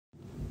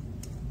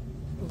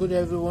Good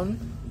everyone,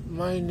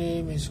 my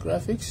name is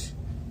Graphics.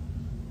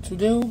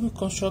 Today we'll be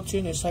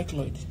constructing a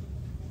cycloid.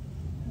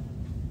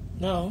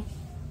 Now,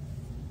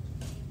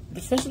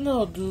 the first thing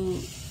I'll do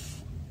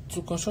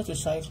to construct a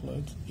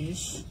cycloid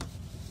is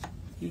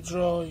you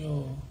draw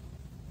your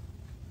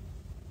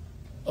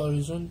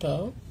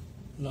horizontal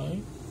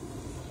line,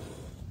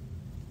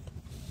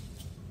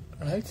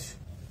 right?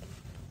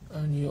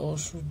 And you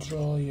also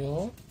draw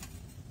your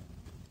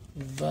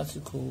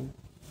vertical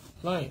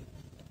line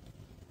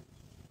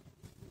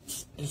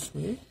this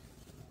way.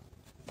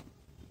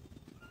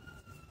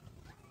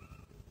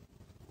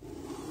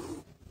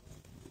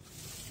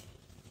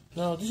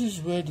 Now this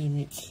is where they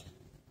meet,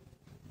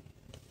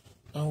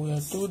 and we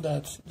are told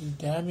that the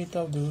diameter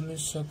of the rolling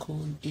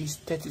circle is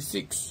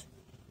 76,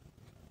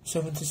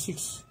 so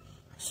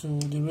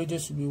the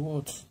radius will be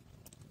what?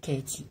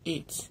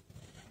 38.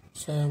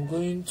 So I'm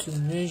going to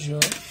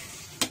measure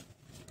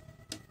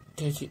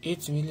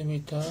 38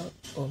 millimeter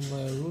on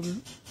my rule.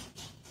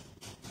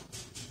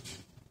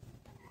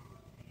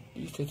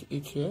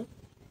 38 here,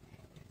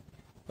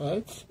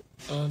 right?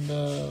 And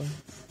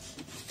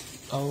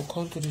I will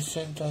come to the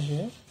center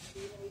here.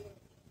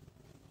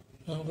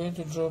 I'm going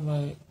to draw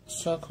my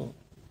circle,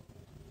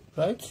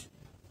 right?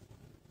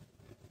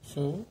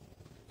 So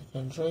I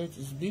can draw it.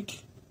 It's big.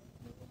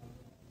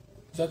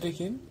 Is that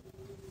taken?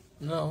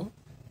 Now,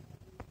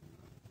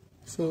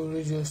 so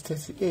radius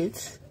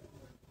 38.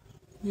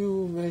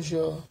 You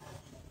measure.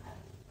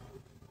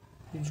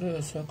 You draw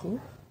a circle.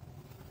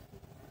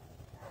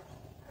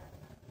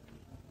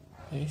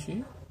 You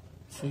see?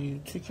 So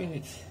you taking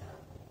it.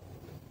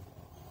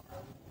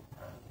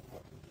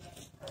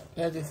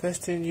 That's the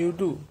first thing you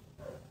do.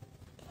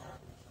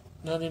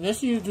 Now the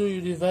next thing you do,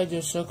 you divide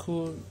your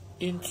circle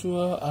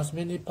into as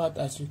many parts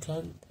as you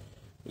can.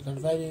 You can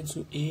divide it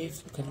into 8,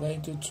 you can divide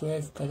it into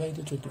 12, you can divide it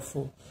into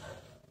 24.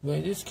 But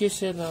in this case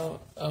here now,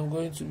 I'm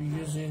going to be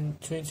using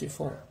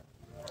 24.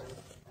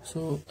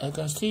 So I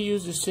can still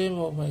use the same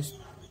of my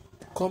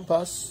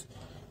compass.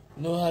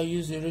 Know how I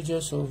use the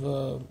radius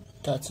of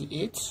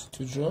 38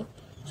 to draw.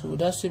 So with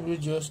that same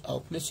radius,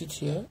 I'll place it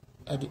here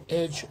at the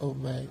edge of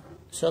my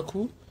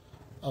circle.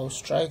 I'll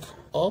strike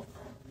up.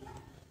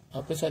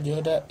 I'll place at the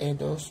other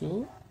end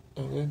also.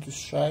 I'm going to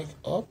strike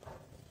up.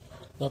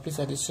 Now place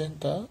at the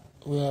center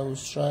where I will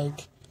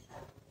strike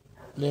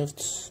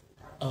left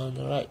and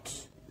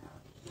right.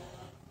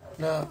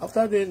 Now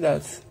after doing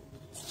that,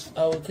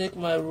 I will take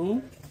my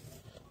rule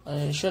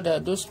and ensure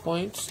that those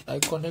points I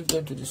connect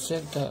them to the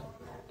center,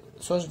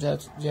 such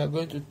that they are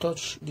going to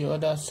touch the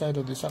other side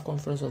of the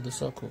circumference of the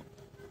circle,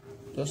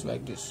 just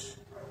like this.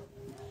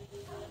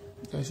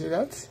 You can see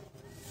that?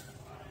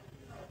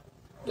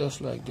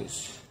 Just like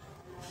this.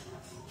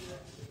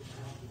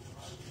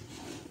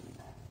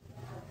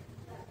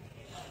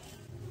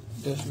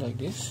 Just like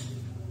this.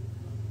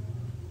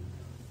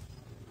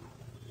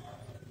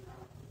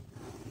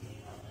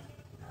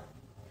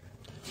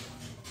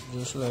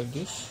 Just like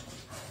this.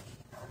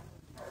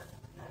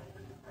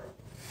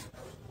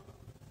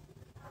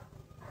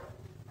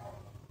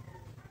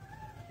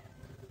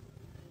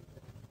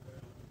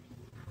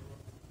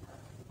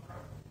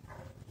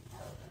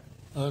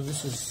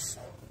 This is,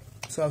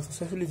 so I've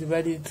successfully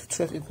divided into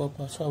 12 equal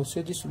parts. So I will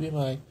say this will be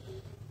my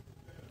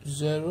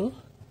 0,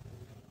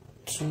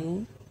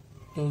 2,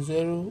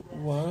 0,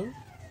 1,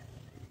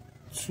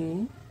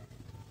 2,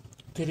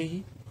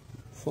 3,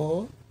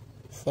 4,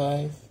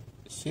 5,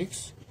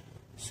 6,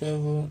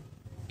 7,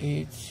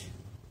 8,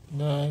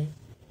 9,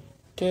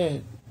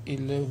 10,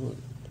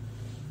 11.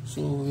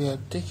 So we are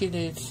taking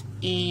it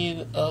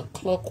in a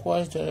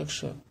clockwise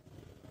direction.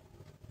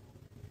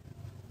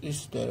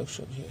 This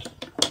direction here.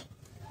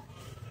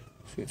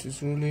 So it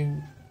is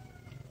rolling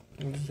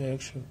in this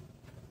direction.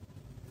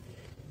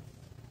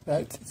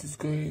 Right? It is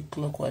going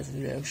clockwise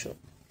in the direction.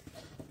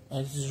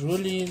 And it is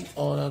rolling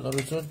on an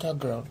horizontal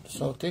ground.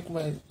 So I'll take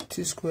my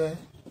T-square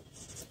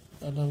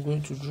and I'm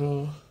going to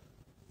draw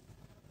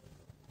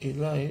a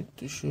line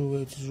to show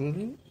where it is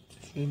rolling.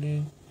 It is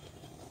rolling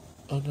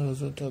on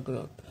horizontal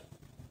ground.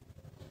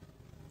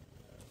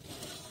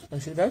 You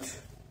see that?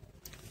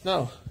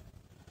 Now,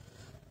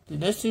 the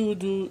next thing we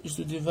do is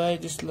to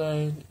divide this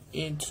line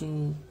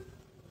into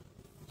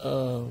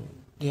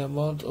the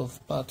amount of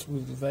parts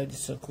we divide the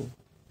circle.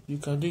 You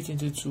can do it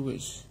into two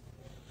ways.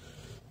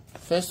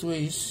 First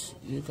way is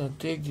you can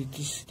take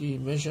the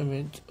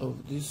measurement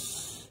of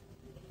this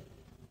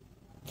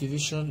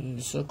division in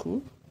the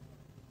circle,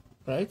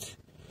 right?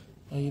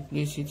 And you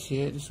place it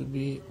here. This will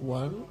be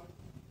 1.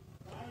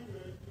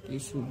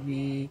 This will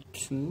be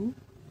 2.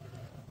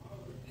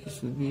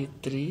 This will be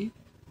 3,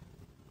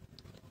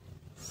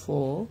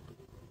 4,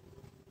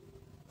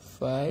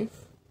 5,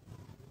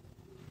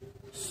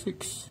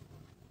 6,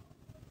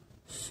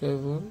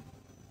 7,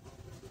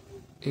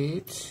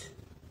 8,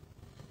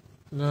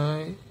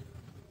 9,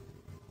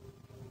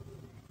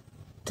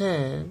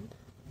 10,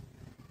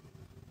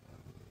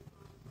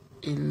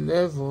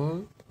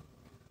 11,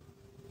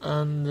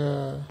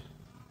 and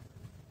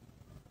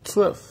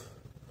 12.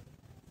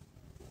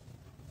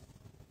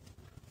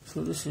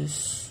 So this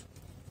is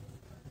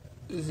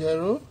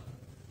 0,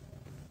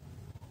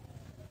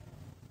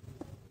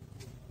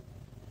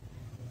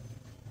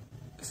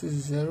 this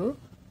is 0,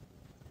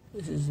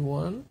 this is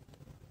 1,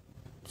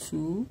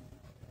 2,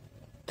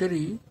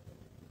 3,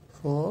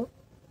 4,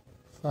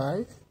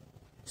 5,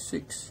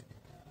 6,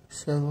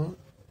 7,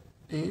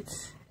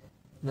 8,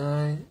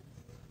 9,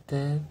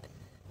 10,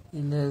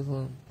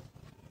 11,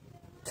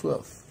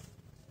 12.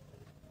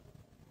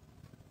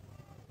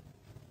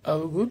 Are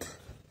we good?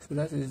 So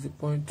that is the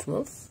point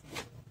 12.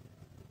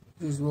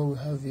 This is what we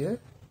have here.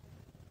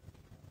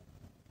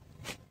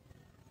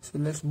 So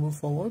let's move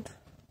forward.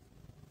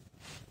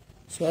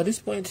 So at this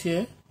point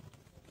here,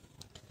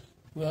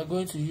 we are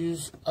going to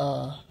use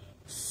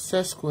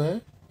set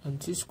square and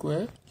t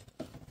square,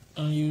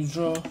 and you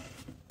draw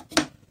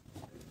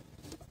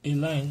a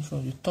line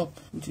from the top,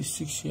 which is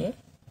 6 here.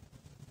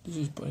 This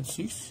is point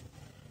 6,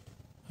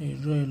 and you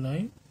draw a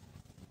line,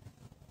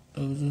 a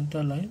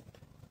horizontal line.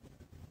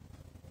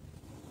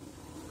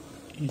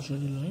 You draw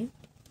the line,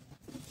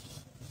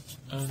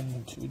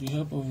 and with the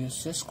help of your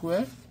set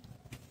square,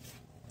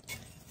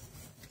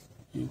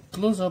 you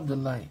close up the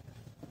line.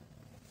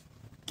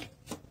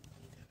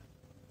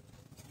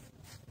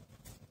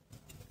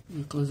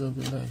 You close up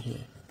the line here.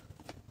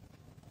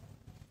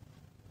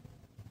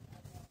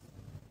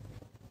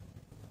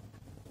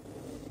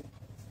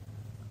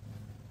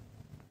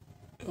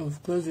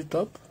 We've closed it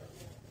up.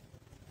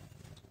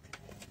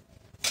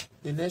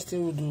 The next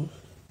thing we'll do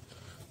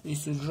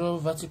is to draw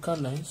vertical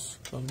lines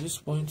from this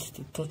point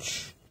to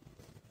touch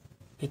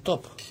the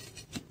top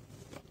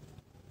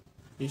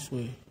this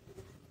way.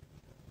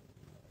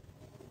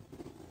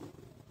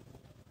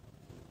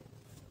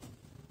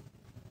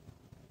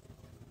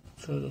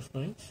 Draw those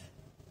lines.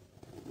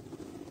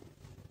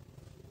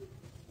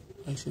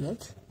 I see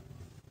that.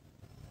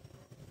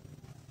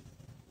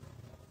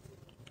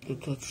 To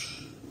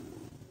touch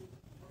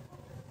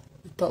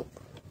the top.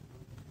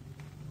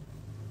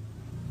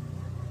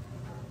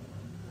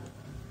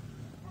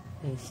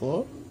 And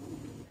 4,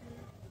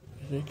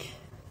 you take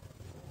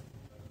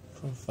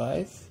from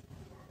 5,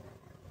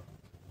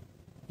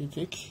 you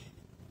take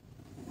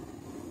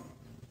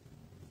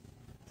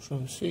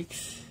from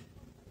 6,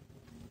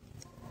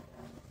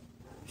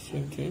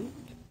 same thing,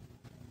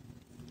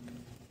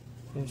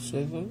 from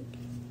 7,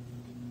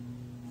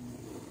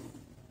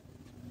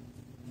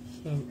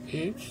 from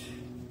 8,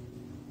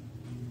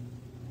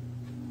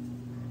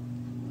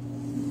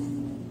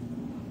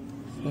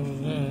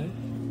 from 9,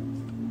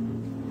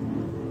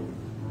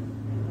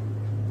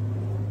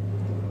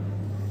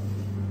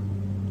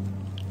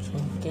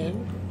 from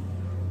 10,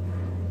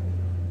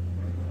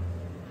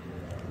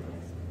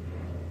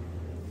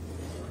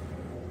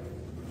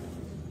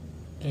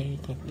 then you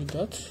complete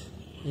that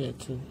here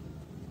too.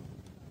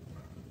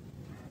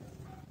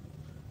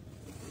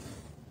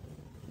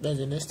 That's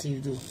the next thing you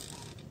do.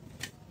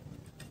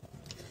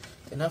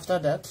 And after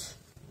that,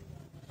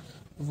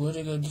 we've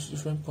already got these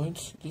different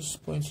points. This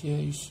point here,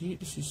 you see,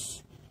 this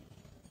is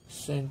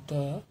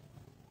center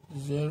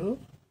 0,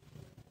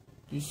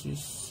 this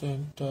is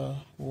center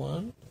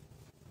 1,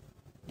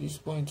 this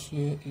point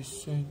here is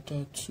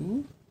center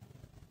 2,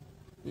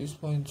 this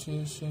point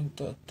here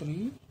center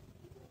 3,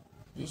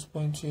 this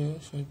point here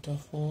center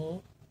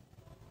 4,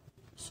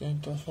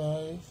 center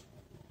 5,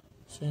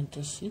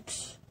 center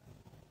 6,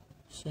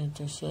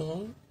 center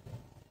 7,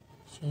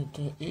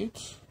 center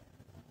 8,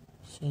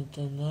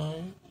 center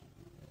 9,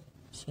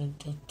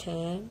 center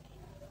 10,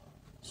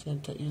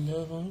 center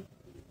 11,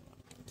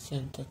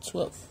 center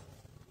 12.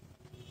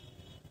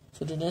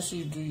 So the next thing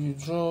you do, you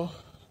draw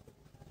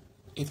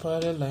a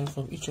parallel line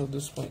from each of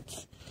those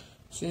points.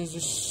 Since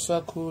this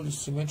circle is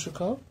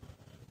symmetrical,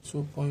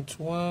 so point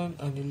 1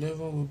 and 11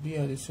 will be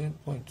at the same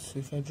point. So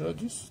if I draw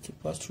this to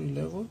pass through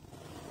 11,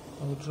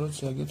 I will draw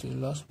till I get to the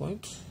last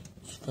point.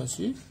 As you can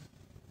see,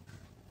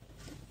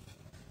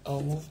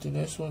 I'll move the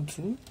next one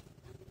too.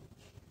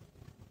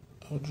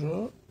 I'll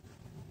draw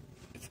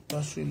it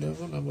pass through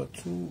 11, number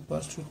 2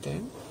 pass through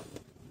 10.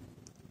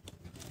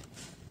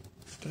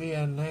 3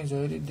 and 9 is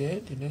already there.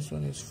 The next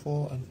one is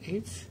 4 and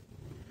 8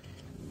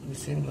 on the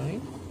same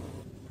line.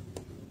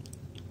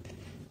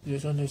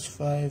 This one is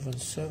 5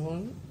 and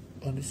 7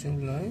 on the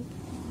same line.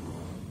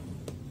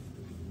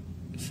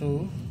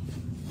 So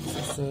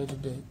it's already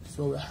there.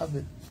 So we have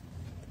it.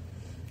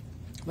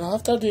 Now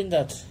after doing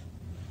that,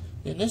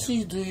 the next thing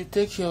you do, you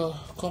take your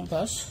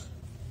compass,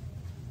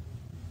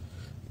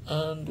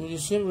 and with the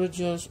same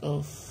radius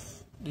of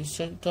the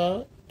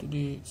center to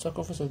the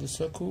circumference of the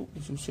circle,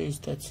 which we say is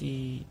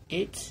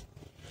 38,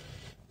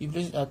 you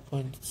place it at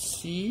point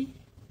C,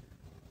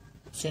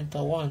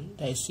 center 1,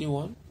 that is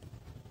C1,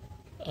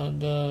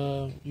 and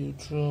you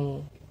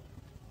draw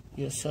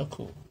your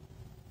circle,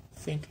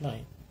 faint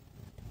line.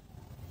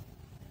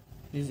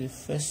 This is the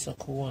first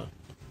circle 1,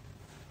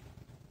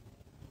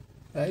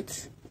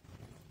 right?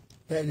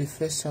 Where the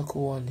first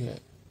circle 1 here.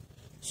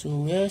 So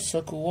where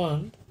circle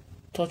 1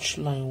 touch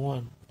line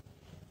 1,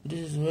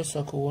 this is where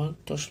circle 1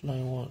 touch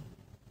line 1.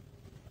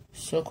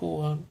 Circle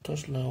 1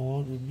 touch line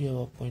 1 will be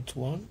our point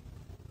 1,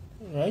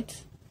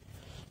 right?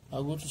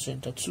 I'll go to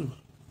center 2.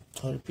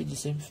 I'll repeat the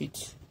same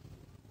feat.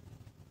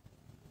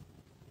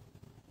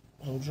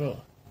 I'll draw.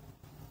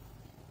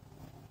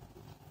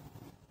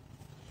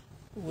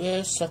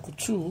 Where circle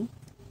 2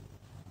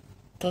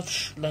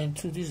 touch line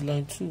 2, this is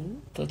line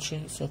 2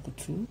 touching circle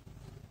 2,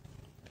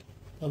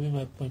 that'll be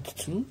my point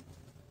 2.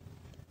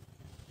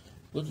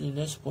 Go to the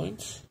next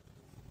point.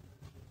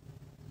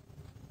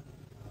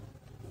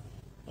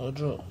 I'll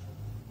draw.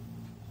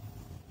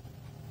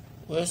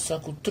 Where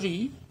circle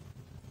 3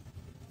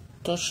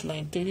 touch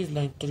line 3, this is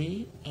line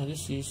 3 and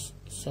this is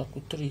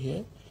circle 3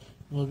 here.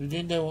 You must be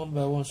doing them one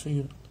by one so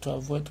you to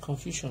avoid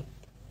confusion.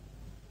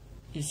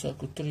 This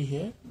circle 3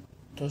 here,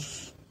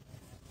 touch,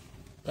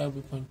 that will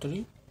be point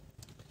 3.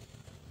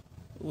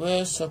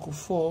 Where circle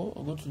 4,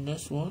 I'll go to the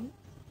next one.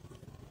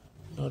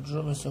 Now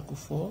draw my circle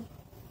 4.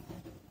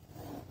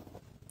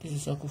 This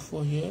is circle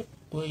 4 here,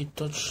 where it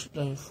touch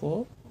line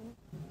 4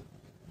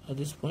 at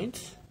this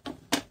point.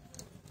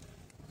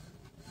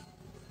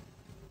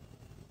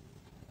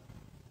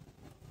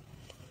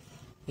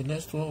 The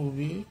next one will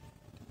be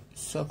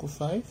circle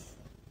 5,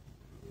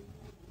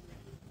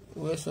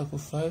 where circle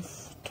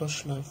 5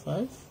 touch line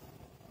 5.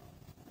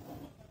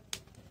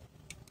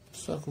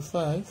 Circle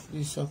 5,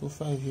 this is circle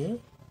 5 here,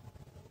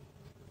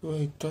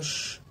 where it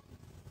touch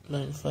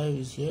line 5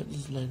 is here,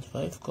 this is line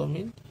 5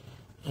 coming,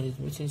 and it's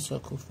meeting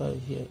circle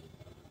 5 here,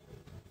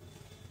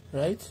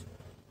 right?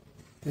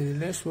 Then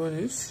the next one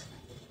is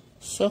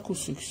circle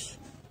 6,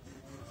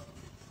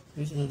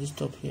 meeting at this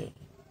top here.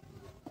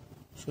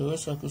 So where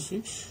circle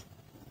 6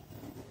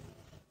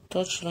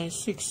 touch line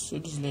 6, so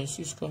this is line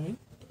 6 coming,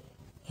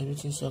 and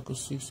meeting circle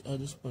 6 at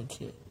this point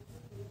here.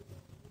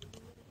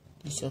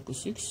 This circle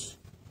 6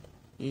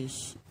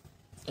 is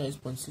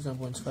point 6 and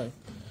point 5.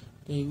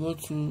 Then you go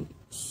to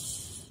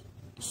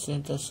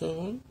center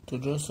 7 to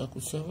draw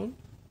circle 7,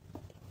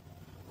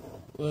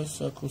 where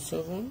circle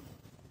 7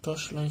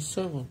 touch line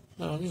 7.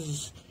 Now this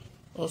is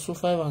also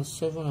 5 and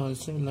 7 are the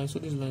same line, so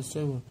this is line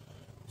 7.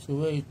 So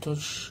where you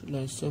touch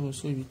line 7,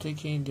 so you'll be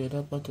taking the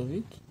other part of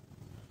it.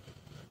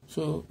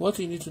 So what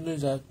you need to know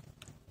is that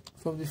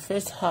from the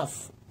first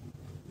half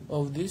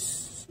of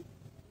this,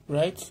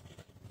 right,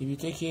 you'll be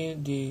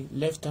taking the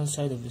left hand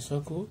side of the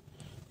circle.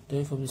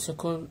 Then from the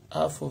second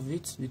half of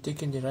it, we're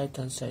taking the right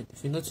hand side.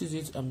 If you notice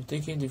it, I'm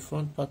taking the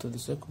front part of the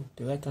circle,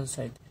 the right hand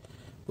side.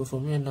 But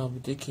from here now, I'll be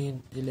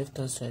taking the left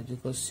hand side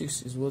because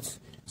 6 is what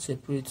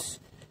separates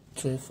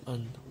 12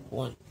 and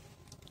 1.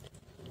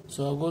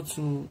 So I'll go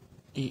to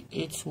the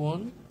 8th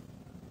one.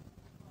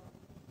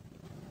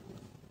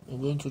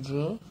 I'm going to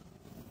draw.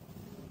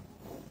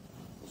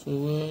 So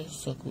where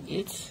circle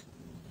 8.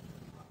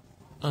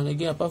 And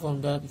again, apart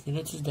from that, if you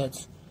notice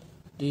that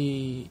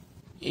the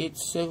 8,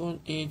 7,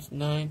 8,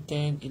 9,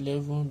 10,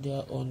 11, they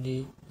are on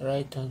the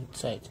right hand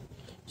side.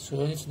 So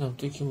anything I'm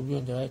taking will be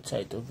on the right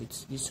side of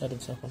it, this side of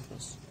the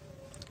circumference.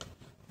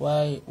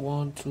 Why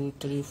 1, 2,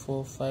 3,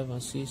 4, 5,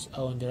 and 6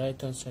 are on the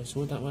right hand side.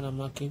 So that when I'm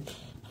marking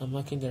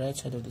the right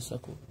side of the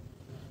circle.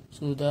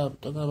 So that I'm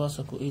talking about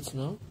circle 8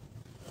 now.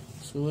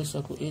 So where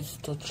circle 8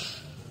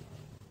 touch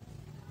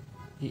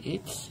the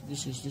 8,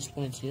 this is this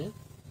point here.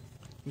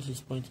 This is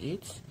point 8.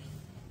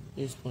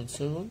 This is point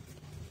 7.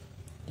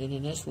 Then the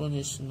next one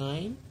is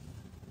 9,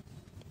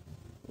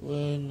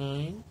 where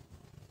 9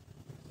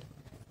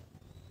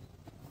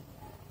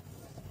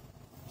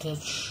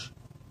 touch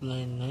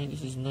line 9.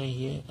 This is 9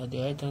 here at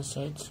the right hand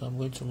side, so I'm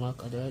going to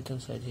mark at the right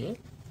hand side here.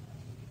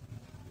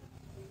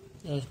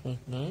 That's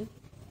point 9.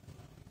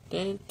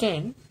 Then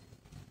 10,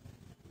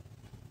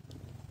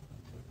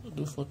 I'll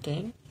do for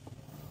 10.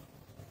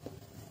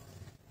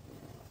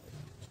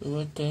 So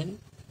where 10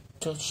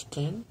 touch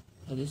 10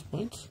 at this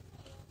point,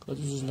 because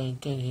this is line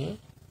 10 here.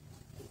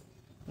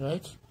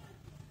 Right,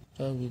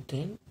 that will be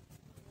 10.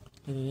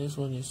 And the next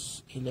one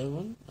is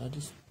 11 at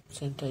this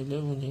center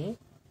 11 here.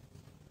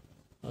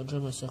 I'll draw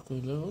my circle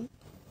 11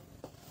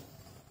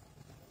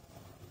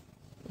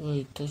 where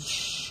you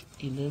touch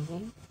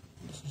 11.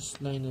 This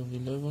is line of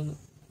 11.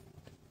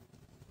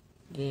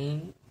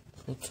 Then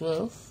for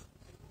 12,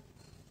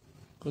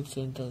 go to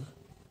center.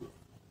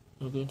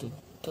 I'm going to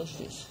touch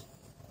this.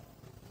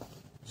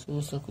 So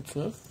we'll circle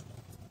 12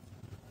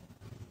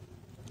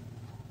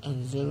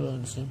 and 0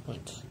 on the same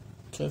point.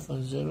 12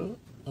 and 0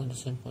 on the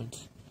same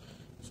point.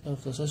 So I've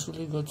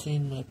successfully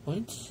gotten my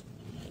points.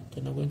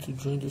 Then I'm going to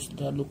join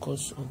that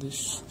locus of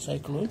this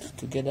cycloid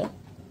together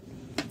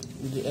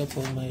with the help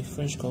of my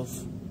French curve.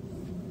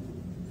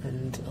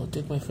 And I'll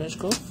take my French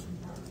curve.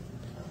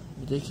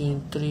 I'm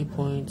taking 3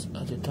 points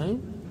at a time,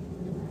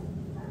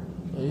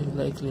 or if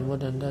likely more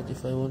than that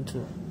if I want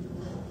to.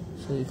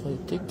 So if I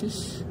take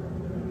this,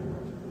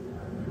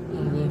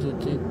 I'm going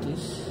to take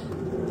this.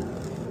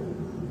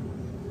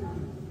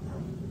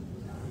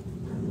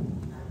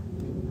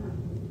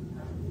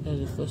 That's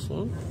the first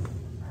one,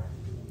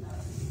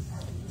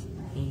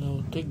 and I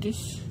will take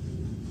this,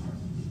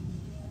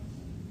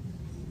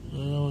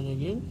 another one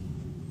again.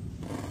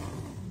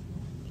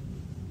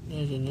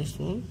 There's the next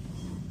one,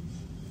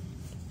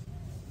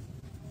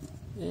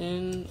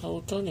 and I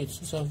will turn it.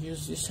 Since I've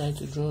used this side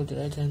to draw the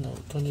right hand, I will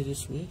turn it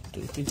this way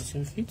to repeat the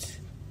same feat.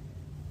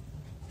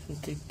 So So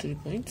take 3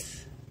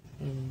 points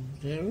from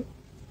 0.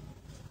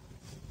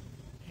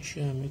 Make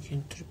sure I'm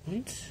making 3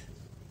 points.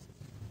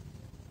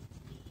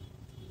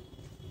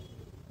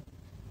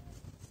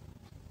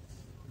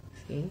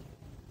 So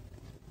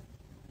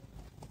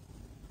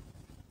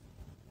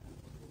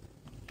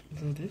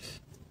draw this.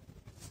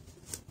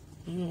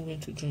 And I'm going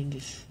to join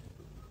this.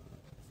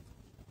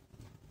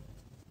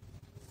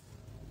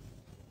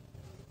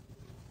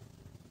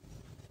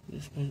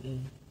 This point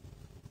and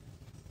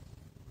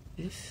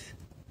this.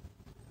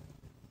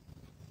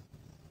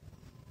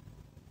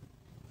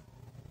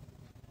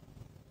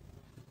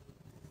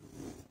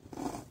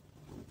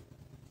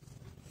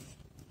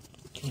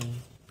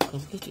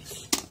 Complete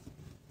it.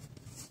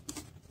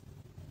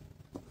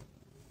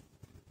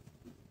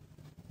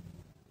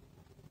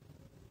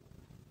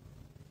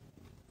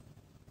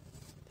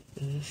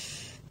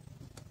 Finish.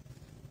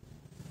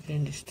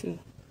 Join this too.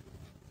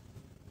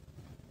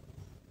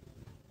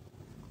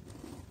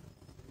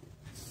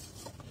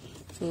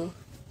 So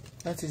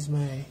that is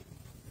my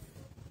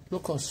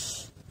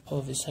locus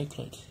of a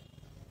cycloid.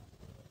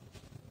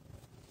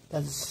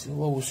 That is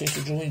what we say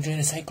to draw when you join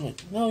a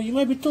cycloid. Now you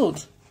might be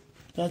told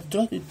that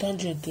draw the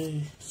tangent to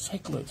a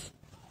cycloid.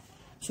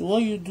 So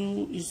what you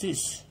do is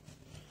this.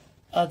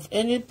 At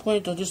any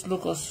point on this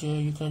locus here,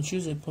 you can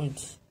choose a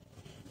point.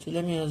 So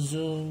let me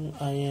assume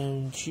I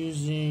am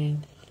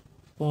choosing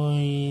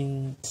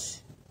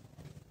point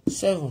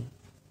 7,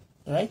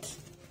 right?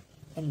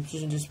 I'm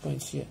choosing this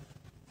point here.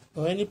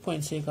 Or any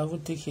point here, you can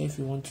even take here if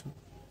you want to.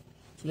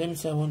 So let me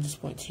say I want this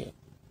point here,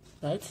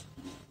 right?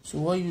 So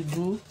what you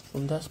do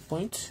from that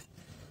point,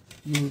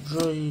 you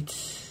draw it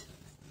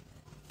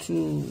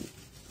to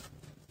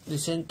the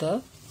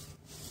center,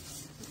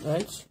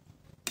 right?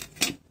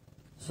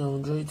 So I'll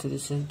draw it to the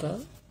center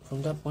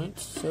from that point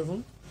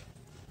 7.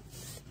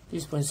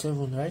 This point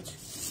 7, right?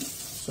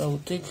 So I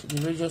will take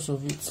the radius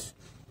of it,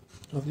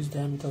 of this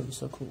diameter of the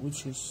circle,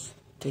 which is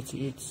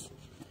 38,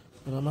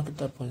 and I'll mark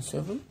it at point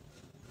 7.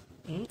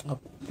 I'll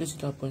place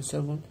it at point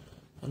 7,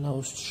 and I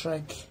will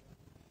strike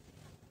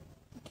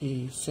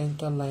the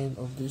center line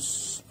of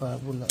this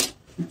parabola.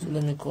 So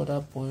let me call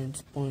that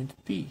point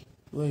P,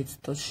 where it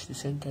touched the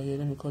center here.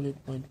 Let me call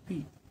it point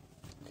P.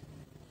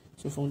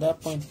 So from that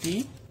point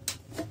P,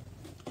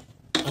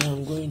 I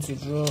am going to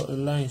draw a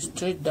line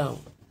straight down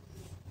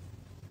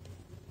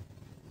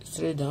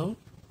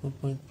from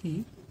point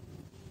P.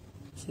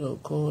 So I'll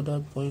call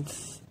that point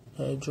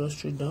that I draw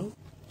straight down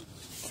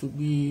to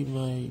be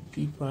my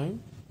P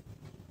prime.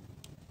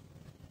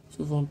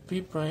 So from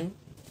P prime,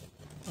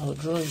 I'll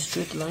draw a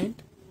straight line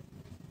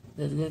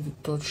that's going to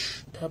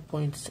touch that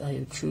point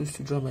I choose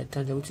to draw my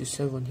tangent, which is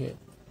 7 here.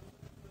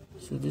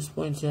 So this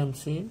point here I'm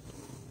seeing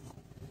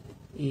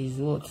is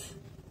what?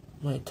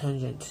 My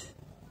tangent.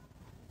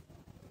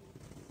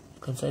 I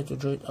can try to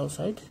draw it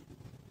outside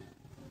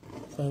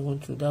if I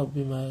want to. That would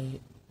be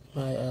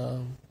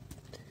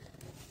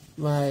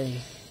my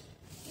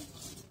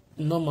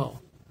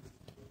normal.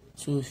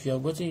 So if you are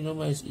getting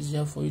normal, it's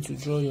easier for you to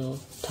draw your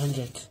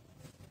tangent.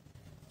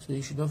 So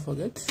you should not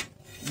forget,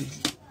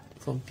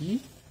 from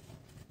P,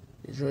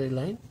 you draw a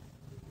line.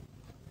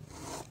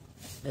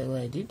 That's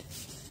what I did.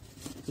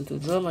 So to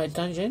draw my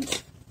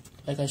tangent,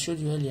 like I showed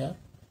you earlier,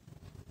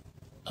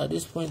 at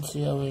this point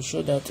here, I will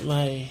ensure that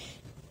my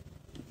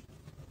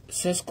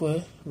set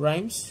square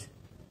rhymes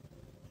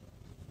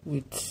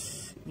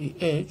with the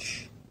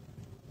edge.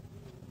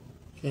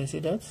 You can see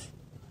that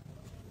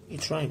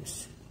it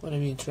rhymes. What I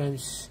mean, it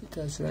rhymes, it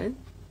has rhyme.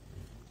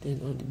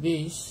 Then on the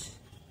base,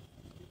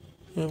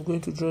 I'm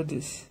going to draw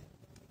this.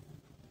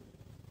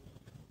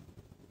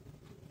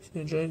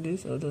 So drawing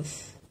this, I'll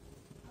just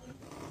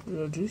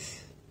draw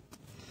this.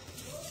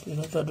 Then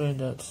after doing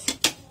that,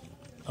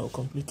 I'll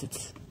complete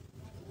it.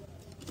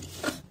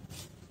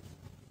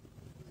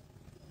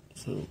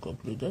 So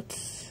complete that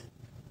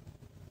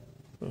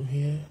from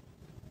here.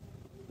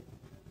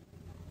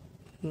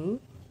 So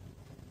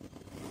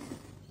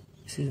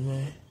this is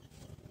my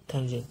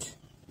tangent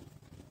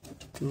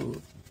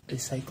to a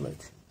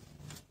cycloid.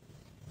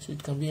 So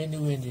it can be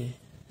anywhere in the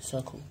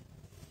circle,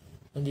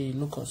 on the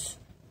locus.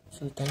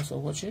 So thanks for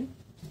watching.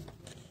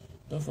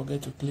 Don't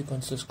forget to click on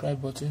the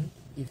subscribe button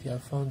if you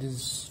have found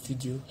this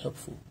video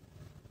helpful.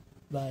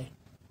 Bye.